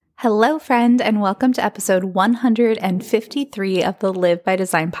Hello, friend, and welcome to episode 153 of the Live by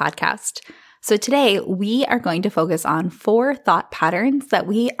Design podcast. So today we are going to focus on 4 thought patterns that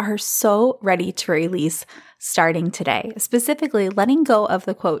we are so ready to release starting today, specifically letting go of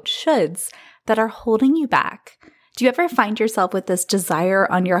the quote shoulds that are holding you back. Do you ever find yourself with this desire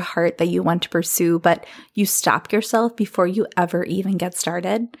on your heart that you want to pursue, but you stop yourself before you ever even get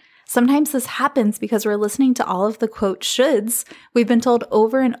started? Sometimes this happens because we're listening to all of the quote shoulds we've been told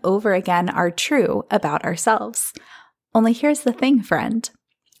over and over again are true about ourselves. Only here's the thing, friend.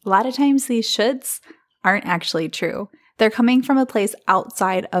 A lot of times these shoulds aren't actually true. They're coming from a place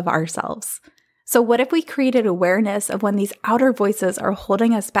outside of ourselves. So what if we created awareness of when these outer voices are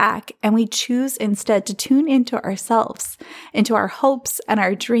holding us back and we choose instead to tune into ourselves, into our hopes and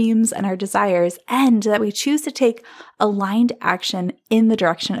our dreams and our desires, and that we choose to take aligned action in the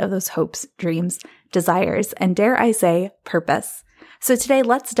direction of those hopes, dreams, desires, and dare I say, purpose. So today,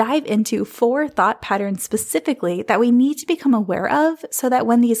 let's dive into 4 thought patterns specifically that we need to become aware of so that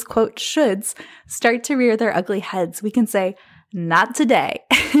when these quote shoulds start to rear their ugly heads, we can say, not today.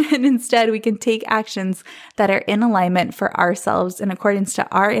 And instead, we can take actions that are in alignment for ourselves in accordance to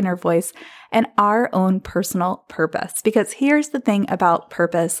our inner voice and our own personal purpose. Because here's the thing about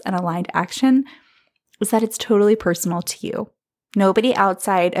purpose and aligned action is that it's totally personal to you. Nobody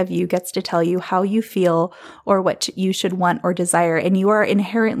outside of you gets to tell you how you feel or what you should want or desire, and you are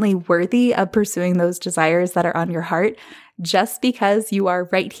inherently worthy of pursuing those desires that are on your heart just because you are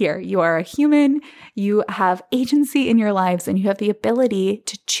right here. You are a human, you have agency in your lives, and you have the ability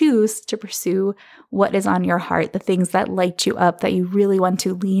to choose to pursue what is on your heart, the things that light you up, that you really want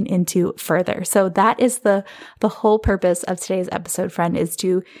to lean into further. So that is the whole purpose of today's episode, friend, is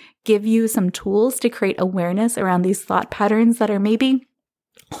to give you some tools to create awareness around these thought patterns that are maybe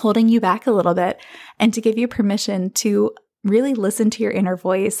holding you back a little bit, and to give you permission to really listen to your inner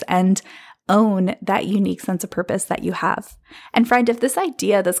voice and own that unique sense of purpose that you have. And friend, if this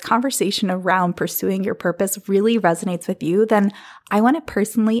idea, this conversation around pursuing your purpose really resonates with you, then I want to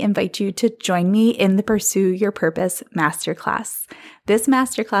personally invite you to join me in the Pursue Your Purpose Masterclass. This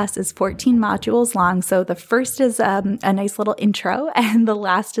masterclass is 14 modules long. So the first is a nice little intro and the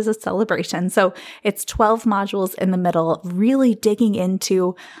last is a celebration. So it's 12 modules in the middle, really digging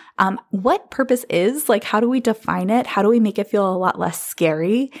into what purpose is, like how do we define it? How do we make it feel a lot less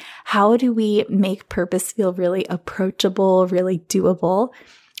scary? How do we make purpose feel really approachable, really doable?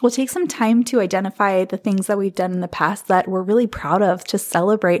 We'll take some time to identify the things that we've done in the past that we're really proud of, to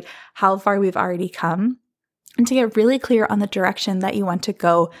celebrate how far we've already come, and to get really clear on the direction that you want to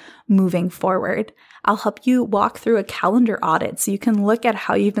go moving forward. I'll help you walk through a calendar audit so you can look at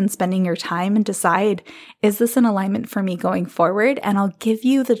how you've been spending your time and decide, is this in alignment for me going forward? And I'll give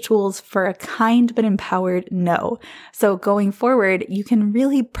you the tools for a kind but empowered no. So going forward, you can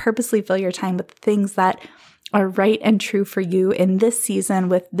really purposely fill your time with things that are right and true for you in this season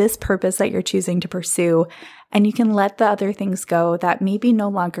with this purpose that you're choosing to pursue. And you can let the other things go that maybe no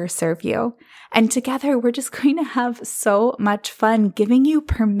longer serve you. And together, we're just going to have so much fun giving you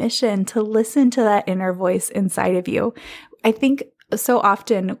permission to listen to that inner voice inside of you. I think so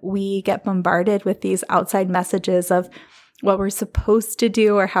often we get bombarded with these outside messages of what we're supposed to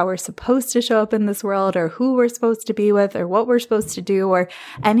do or how we're supposed to show up in this world or who we're supposed to be with or what we're supposed to do or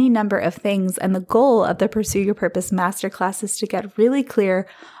any number of things. And the goal of the Pursue Your Purpose Masterclass is to get really clear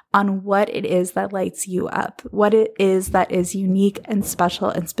on what it is that lights you up, what it is that is unique and special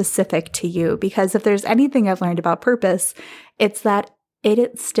and specific to you. Because if there's anything I've learned about purpose, it's that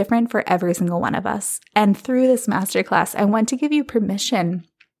it's different for every single one of us. And through this masterclass, I want to give you permission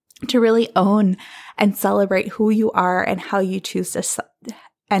to really own and celebrate who you are and how you choose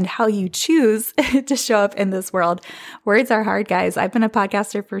to show up in this world. Words are hard, guys. I've been a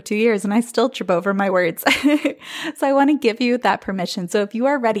podcaster for 2 years and I still trip over my words. So I want to give you that permission. So if you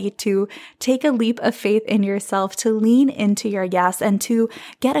are ready to take a leap of faith in yourself, to lean into your yes, and to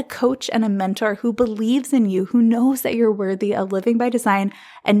get a coach and a mentor who believes in you, who knows that you're worthy of living by design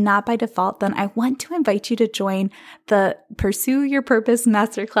and not by default, then I want to invite you to join the Pursue Your Purpose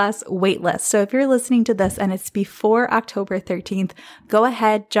Masterclass waitlist. So if you're listening to this and it's before October 13th, go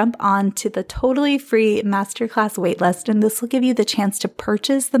ahead, jump on to the totally free masterclass waitlist, and this will give you the chance to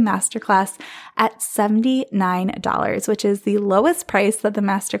purchase the masterclass at $79, which is the lowest price that the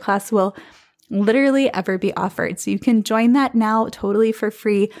masterclass will literally ever be offered. So you can join that now totally for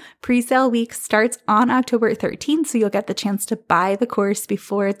free. Pre-sale week starts on October 13th, so you'll get the chance to buy the course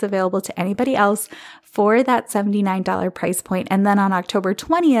before it's available to anybody else for that $79 price point. And then on October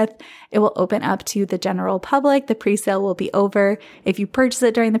 20th, it will open up to the general public. The pre-sale will be over. If you purchase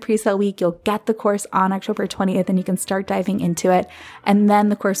it during the pre-sale week, you'll get the course on October 20th and you can start diving into it. And then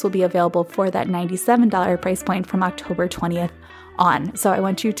the course will be available for that $97 price point from October 20th on. So I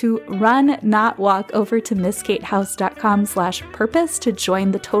want you to run, not walk, over to misskatehouse.com/purpose to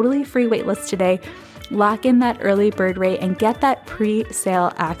join the totally free waitlist today. Lock in that early bird rate and get that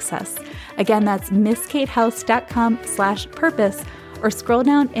pre-sale access. Again, that's misskatehouse.com/purpose, or scroll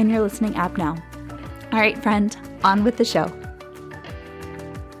down in your listening app now. All right, friend, on with the show.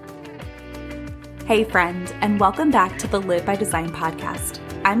 Hey, friend, and welcome back to the Live by Design podcast.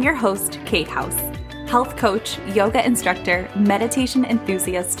 I'm your host, Kate House, health coach, yoga instructor, meditation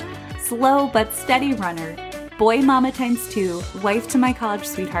enthusiast, slow but steady runner, boy mama ×2, wife to my college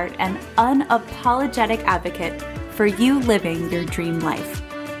sweetheart, and unapologetic advocate for you living your dream life.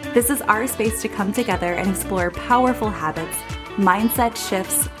 This is our space to come together and explore powerful habits, mindset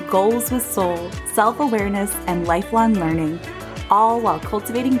shifts, goals with soul, self-awareness, and lifelong learning, all while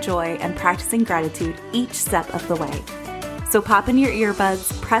cultivating joy and practicing gratitude each step of the way. So pop in your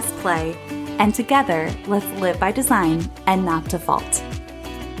earbuds, press play, and together, let's live by design and not default.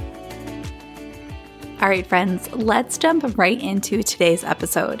 All right, friends, let's jump right into today's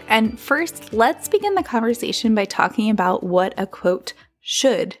episode. And first, let's begin the conversation by talking about what a quote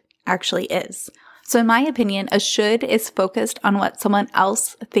should actually is. So in my opinion, a should is focused on what someone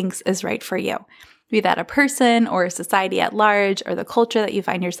else thinks is right for you, be that a person or society at large or the culture that you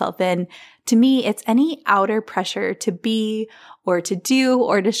find yourself in. To me, it's any outer pressure to be or to do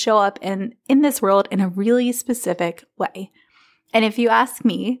or to show up in this world in a really specific way. And if you ask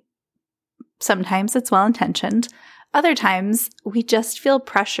me, sometimes it's well-intentioned. Other times, we just feel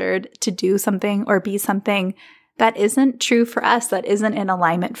pressured to do something or be something that isn't true for us, that isn't in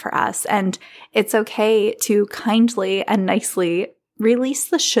alignment for us. And it's okay to kindly and nicely release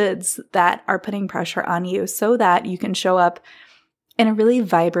the shoulds that are putting pressure on you so that you can show up in a really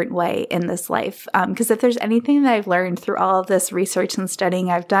vibrant way in this life. Because if there's anything that I've learned through all of this research and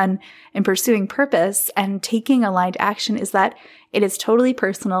studying I've done in pursuing purpose and taking aligned action, is that it is totally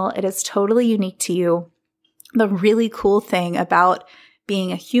personal. It is totally unique to you. The really cool thing about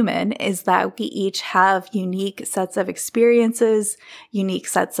being a human is that we each have unique sets of experiences, unique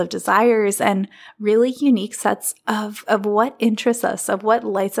sets of desires, and really unique sets of what interests us, of what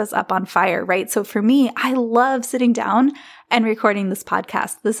lights us up on fire, right? So for me, I love sitting down and recording this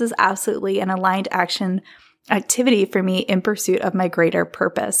podcast. This is absolutely an aligned action activity for me in pursuit of my greater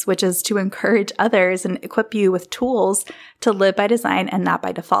purpose, which is to encourage others and equip you with tools to live by design and not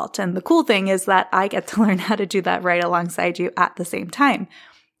by default. And the cool thing is that I get to learn how to do that right alongside you at the same time.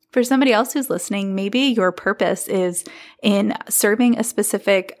 For somebody else who's listening, maybe your purpose is in serving a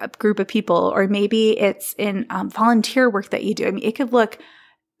specific group of people, or maybe it's in volunteer work that you do. I mean, it could look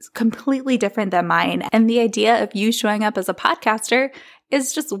completely different than mine. And the idea of you showing up as a podcaster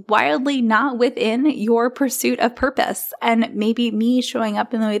is just wildly not within your pursuit of purpose. And maybe me showing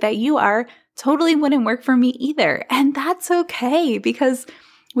up in the way that you are totally wouldn't work for me either. And that's okay, because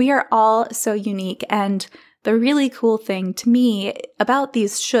we are all so unique. And the really cool thing to me about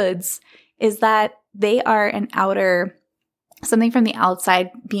these shoulds is that they are an outer, something from the outside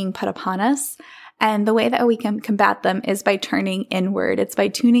being put upon us. And the way that we can combat them is by turning inward. It's by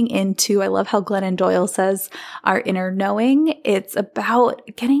tuning into, I love how Glennon Doyle says, our inner knowing. It's about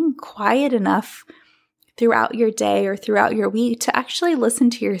getting quiet enough throughout your day or throughout your week to actually listen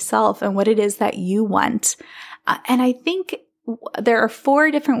to yourself and what it is that you want. And I think there are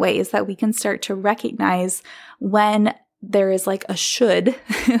 4 different ways that we can start to recognize when there is like a should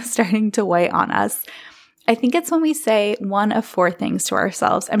starting to weigh on us. I think it's when we say one of 4 things to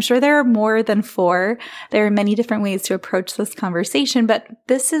ourselves. I'm sure there are more than 4. There are many different ways to approach this conversation, but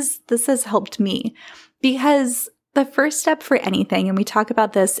this has helped me, because the first step for anything, and we talk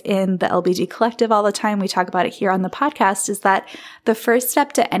about this in the LBG Collective all the time, we talk about it here on the podcast, is that the first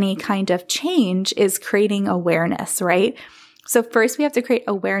step to any kind of change is creating awareness, right? So first we have to create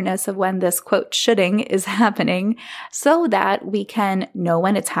awareness of when this quote shoulding is happening so that we can know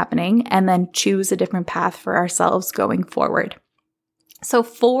when it's happening and then choose a different path for ourselves going forward. So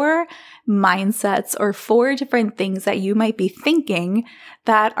 4 mindsets or 4 different things that you might be thinking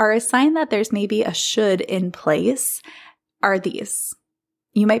that are a sign that there's maybe a should in place are these.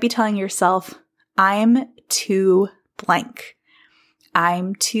 You might be telling yourself, I'm too blank.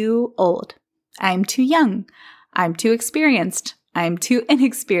 I'm too old. I'm too young. I'm too experienced. I'm too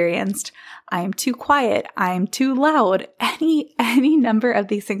inexperienced, I'm too quiet, I'm too loud, any number of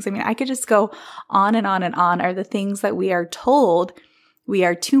these things. I mean, I could just go on and on and on are the things that we are told we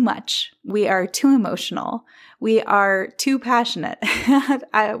are too much, we are too emotional, we are too passionate.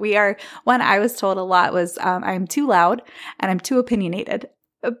 One I was told a lot was I'm too loud and I'm too opinionated.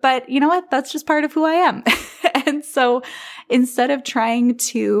 But you know what? That's just part of who I am. And so instead of trying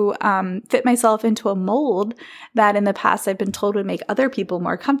to fit myself into a mold that in the past I've been told would make other people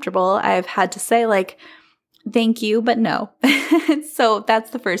more comfortable, I've had to say like, thank you, but no. So that's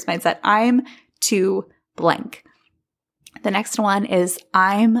the first mindset. I'm too blank. The next one is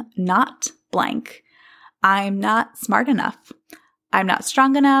I'm not blank. I'm not smart enough. I'm not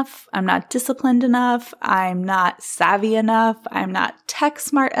strong enough. I'm not disciplined enough. I'm not savvy enough. I'm not tech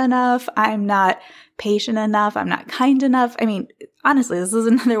smart enough. I'm not patient enough. I'm not kind enough. I mean, honestly, this is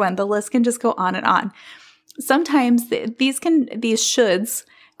another one. The list can just go on and on. Sometimes these shoulds,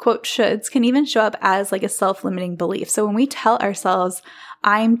 quote shoulds, can even show up as like a self-limiting belief. So when we tell ourselves,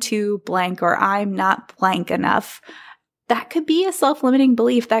 I'm too blank or I'm not blank enough, that could be a self-limiting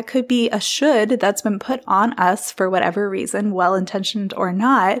belief. That could be a should that's been put on us for whatever reason, well-intentioned or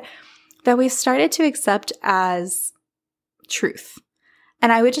not, that we've started to accept as truth.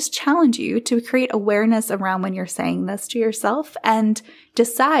 And I would just challenge you to create awareness around when you're saying this to yourself and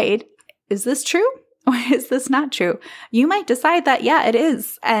decide, is this true or is this not true? You might decide that, yeah, it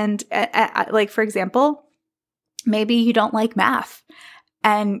is. And like, for example, maybe you don't like math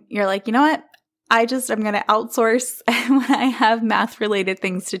and you're like, you know what? I'm going to outsource when I have math related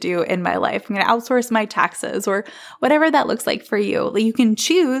things to do in my life. I'm going to outsource my taxes or whatever that looks like for you. You can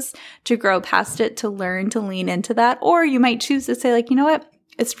choose to grow past it, to learn, to lean into that. Or you might choose to say like, you know what?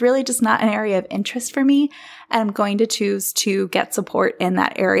 It's really just not an area of interest for me. And I'm going to choose to get support in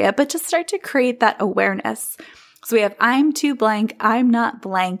that area, but just start to create that awareness. So we have, I'm too blank. I'm not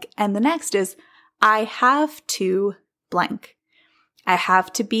blank. And the next is, I have to blank. I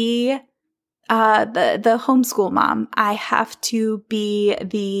have to be the homeschool mom. I have to be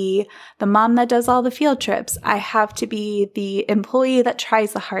the mom that does all the field trips. I have to be the employee that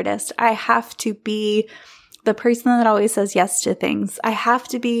tries the hardest. I have to be the person that always says yes to things. I have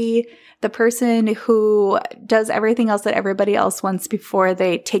to be the person who does everything else that everybody else wants before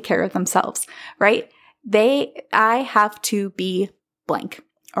they take care of themselves, right? I have to be blank,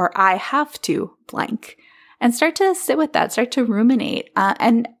 or I have to blank. And start to sit with that, start to ruminate.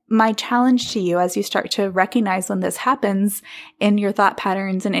 And my challenge to you as you start to recognize when this happens in your thought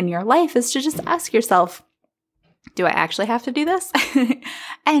patterns and in your life is to just ask yourself, do I actually have to do this?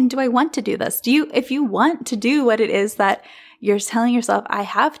 And do I want to do this? If you want to do what it is that you're telling yourself, I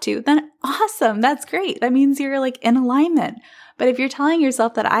have to, then awesome. That's great. That means you're like in alignment. But if you're telling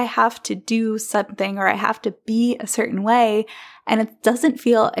yourself that I have to do something or I have to be a certain way and it doesn't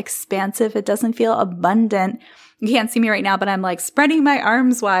feel expansive, it doesn't feel abundant. You can't see me right now, but I'm like spreading my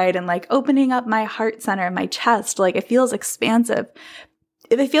arms wide and like opening up my heart center, my chest. Like it feels expansive.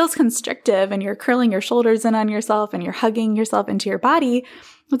 If it feels constrictive and you're curling your shoulders in on yourself and you're hugging yourself into your body,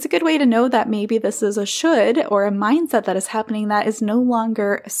 it's a good way to know that maybe this is a should or a mindset that is happening that is no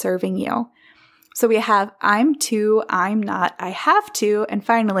longer serving you. So we have I'm too, I'm not, I have to, and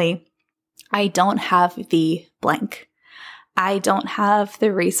finally, I don't have the blank. I don't have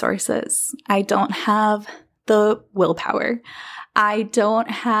the resources. I don't have the willpower. I don't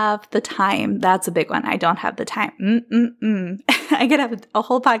have the time. That's a big one. I don't have the time. I could have a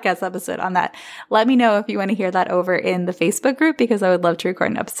whole podcast episode on that. Let me know if you want to hear that over in the Facebook group, because I would love to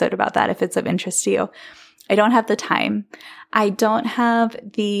record an episode about that if it's of interest to you. I don't have the time. I don't have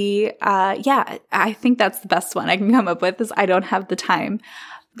the, I think that's the best one I can come up with is I don't have the time.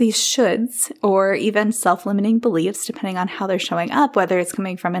 These shoulds or even self-limiting beliefs, depending on how they're showing up, whether it's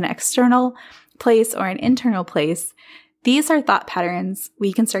coming from an external place or an internal place, these are thought patterns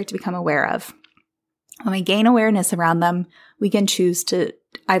we can start to become aware of. When we gain awareness around them, we can choose to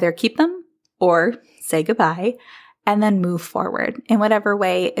either keep them or say goodbye and then move forward in whatever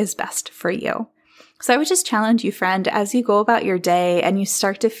way is best for you. So I would just challenge you, friend, as you go about your day and you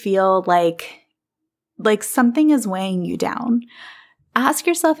start to feel like something is weighing you down, ask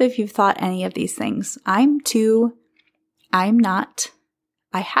yourself if you've thought any of these things. I'm too, I'm not,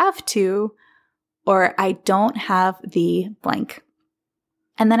 I have to, or I don't have the blank.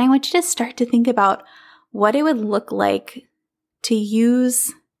 And then I want you to start to think about what it would look like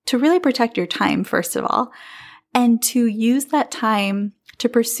to really protect your time, first of all, and to use that time to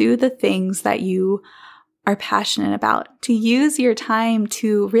pursue the things that you are passionate about, to use your time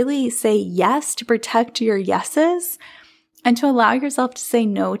to really say yes, to protect your yeses, and to allow yourself to say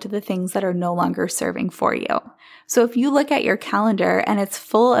no to the things that are no longer serving for you. So if you look at your calendar and it's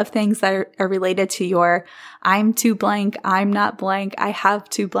full of things that are related to your I'm too blank, I'm not blank, I have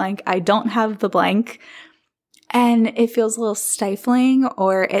to blank, I don't have the blank, and it feels a little stifling,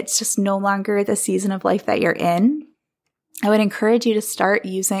 or it's just no longer the season of life that you're in, I would encourage you to start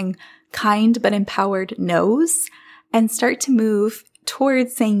using kind but empowered no's and start to move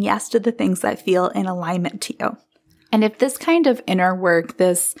towards saying yes to the things that feel in alignment to you. And if this kind of inner work,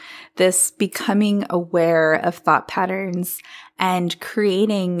 this becoming aware of thought patterns and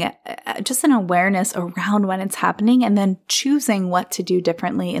creating just an awareness around when it's happening and then choosing what to do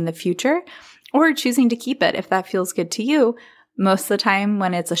differently in the future, or choosing to keep it if that feels good to you. Most of the time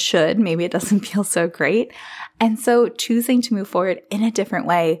when it's a should, maybe it doesn't feel so great. And so choosing to move forward in a different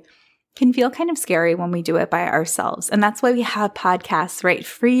way can feel kind of scary when we do it by ourselves. And that's why we have podcasts, right?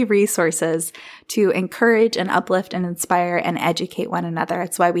 Free resources to encourage and uplift and inspire and educate one another.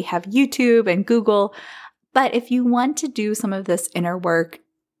 It's why we have YouTube and Google. But if you want to do some of this inner work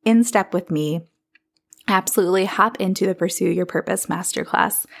in step with me, absolutely hop into the Pursue Your Purpose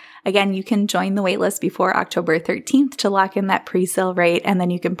Masterclass. Again, you can join the waitlist before October 13th to lock in that pre-sale rate, and then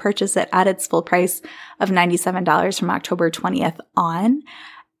you can purchase it at its full price of $97 from October 20th on.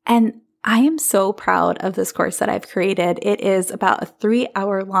 And I am so proud of this course that I've created. It is about a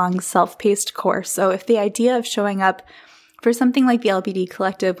 3-hour-long self-paced course. So if the idea of showing up for something like the LBD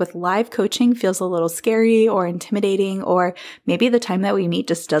Collective with live coaching feels a little scary or intimidating, or maybe the time that we meet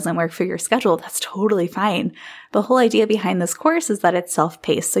just doesn't work for your schedule, that's totally fine. The whole idea behind this course is that it's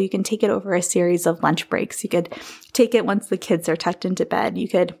self-paced, so you can take it over a series of lunch breaks. You could take it once the kids are tucked into bed. You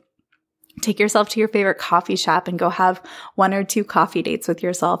could take yourself to your favorite coffee shop and go have 1 or 2 coffee dates with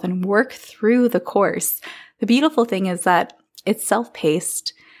yourself and work through the course. The beautiful thing is that it's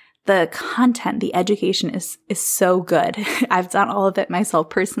self-paced. The content, the education is so good. I've done all of it myself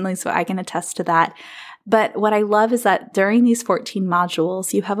personally, so I can attest to that. But what I love is that during these 14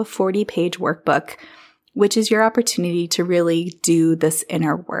 modules, you have a 40-page workbook, which is your opportunity to really do this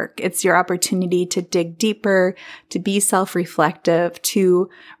inner work. It's your opportunity to dig deeper, to be self-reflective, to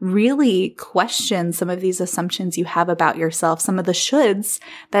really question some of these assumptions you have about yourself, some of the shoulds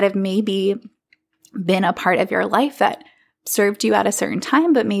that have maybe been a part of your life that served you at a certain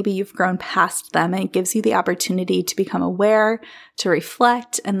time, but maybe you've grown past them, and it gives you the opportunity to become aware, to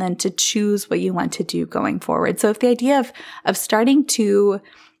reflect, and then to choose what you want to do going forward. So if the idea of starting to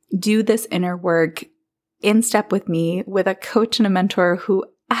do this inner work in step with me, with a coach and a mentor who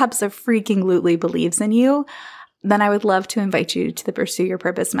abso-freaking-lutely believes in you, then I would love to invite you to the Pursue Your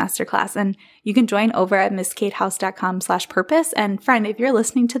Purpose Masterclass. And you can join over at misskatehouse.com/purpose. And friend, if you're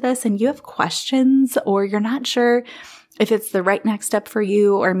listening to this and you have questions, or you're not sure if it's the right next step for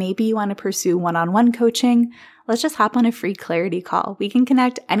you, or maybe you want to pursue one-on-one coaching, let's just hop on a free clarity call. We can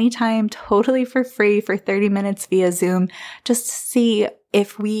connect anytime, totally for free, for 30 minutes via Zoom, just to see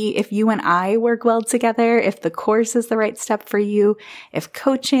if you and I work well together, if the course is the right step for you, if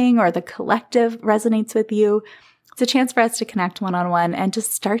coaching or the collective resonates with you. It's a chance for us to connect one-on-one and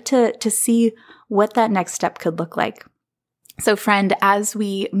just start to see what that next step could look like. So friend, as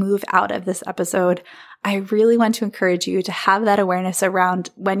we move out of this episode, I really want to encourage you to have that awareness around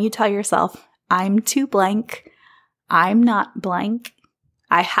when you tell yourself, I'm too blank, I'm not blank,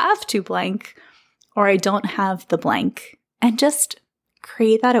 I have to blank, or I don't have the blank. And just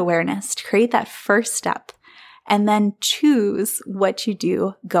create that awareness, create that first step, and then choose what you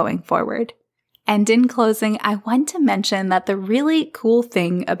do going forward. And in closing, I want to mention that the really cool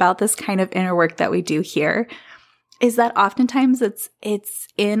thing about this kind of inner work that we do here is that oftentimes it's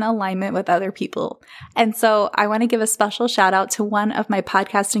in alignment with other people. And so I want to give a special shout out to one of my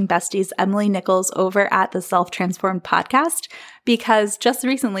podcasting besties, Emily Nichols, over at the Self-Transformed Podcast, because just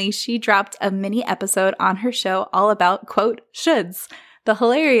recently she dropped a mini episode on her show all about, quote, shoulds. The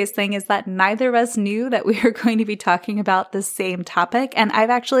hilarious thing is that neither of us knew that we were going to be talking about the same topic. And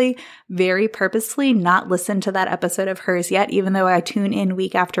I've actually very purposefully not listened to that episode of hers yet, even though I tune in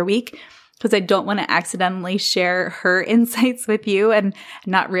week after week, because I don't want to accidentally share her insights with you and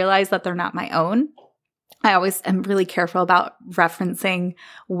not realize that they're not my own. I always am really careful about referencing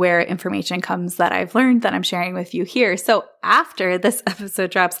where information comes that I've learned that I'm sharing with you here. So after this episode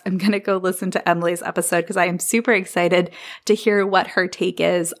drops, I'm going to go listen to Emily's episode because I am super excited to hear what her take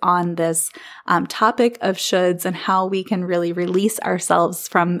is on this topic of shoulds and how we can really release ourselves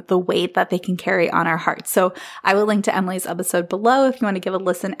from the weight that they can carry on our hearts. So I will link to Emily's episode below if you want to give a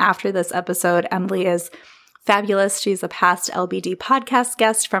listen after this episode. Emily is fabulous. She's a past LBD podcast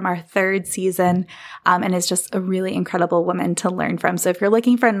guest from our 3rd season and is just a really incredible woman to learn from. So if you're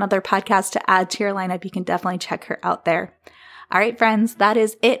looking for another podcast to add to your lineup, you can definitely check her out there. All right, friends, that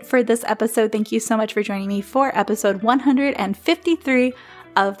is it for this episode. Thank you so much for joining me for episode 153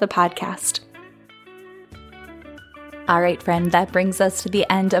 of the podcast. All right, friend, that brings us to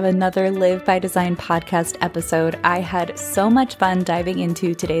the end of another Live by Design podcast episode. I had so much fun diving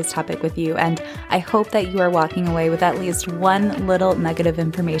into today's topic with you, and I hope that you are walking away with at least one little nugget of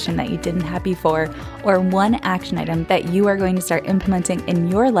information that you didn't have before, or one action item that you are going to start implementing in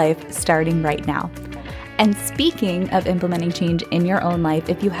your life starting right now. And speaking of implementing change in your own life,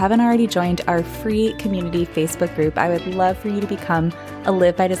 if you haven't already joined our free community Facebook group, I would love for you to become a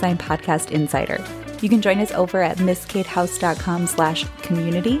Live by Design podcast insider. You can join us over at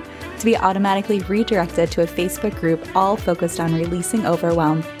misskatehouse.com/community to be automatically redirected to a Facebook group all focused on releasing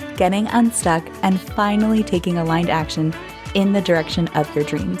overwhelm, getting unstuck, and finally taking aligned action in the direction of your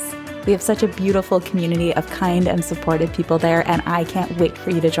dreams. We have such a beautiful community of kind and supportive people there, and I can't wait for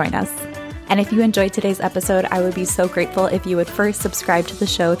you to join us. And if you enjoyed today's episode, I would be so grateful if you would first subscribe to the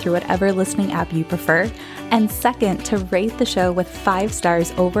show through whatever listening app you prefer, and second, to rate the show with 5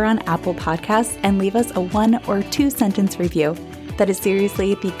 stars over on Apple Podcasts and leave us a 1 or 2 sentence review. That is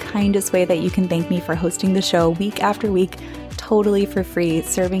seriously the kindest way that you can thank me for hosting the show week after week, totally for free,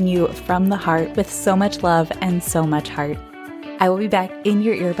 serving you from the heart with so much love and so much heart. I will be back in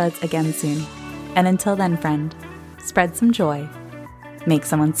your earbuds again soon. And until then, friend, spread some joy, make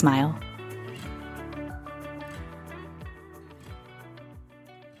someone smile.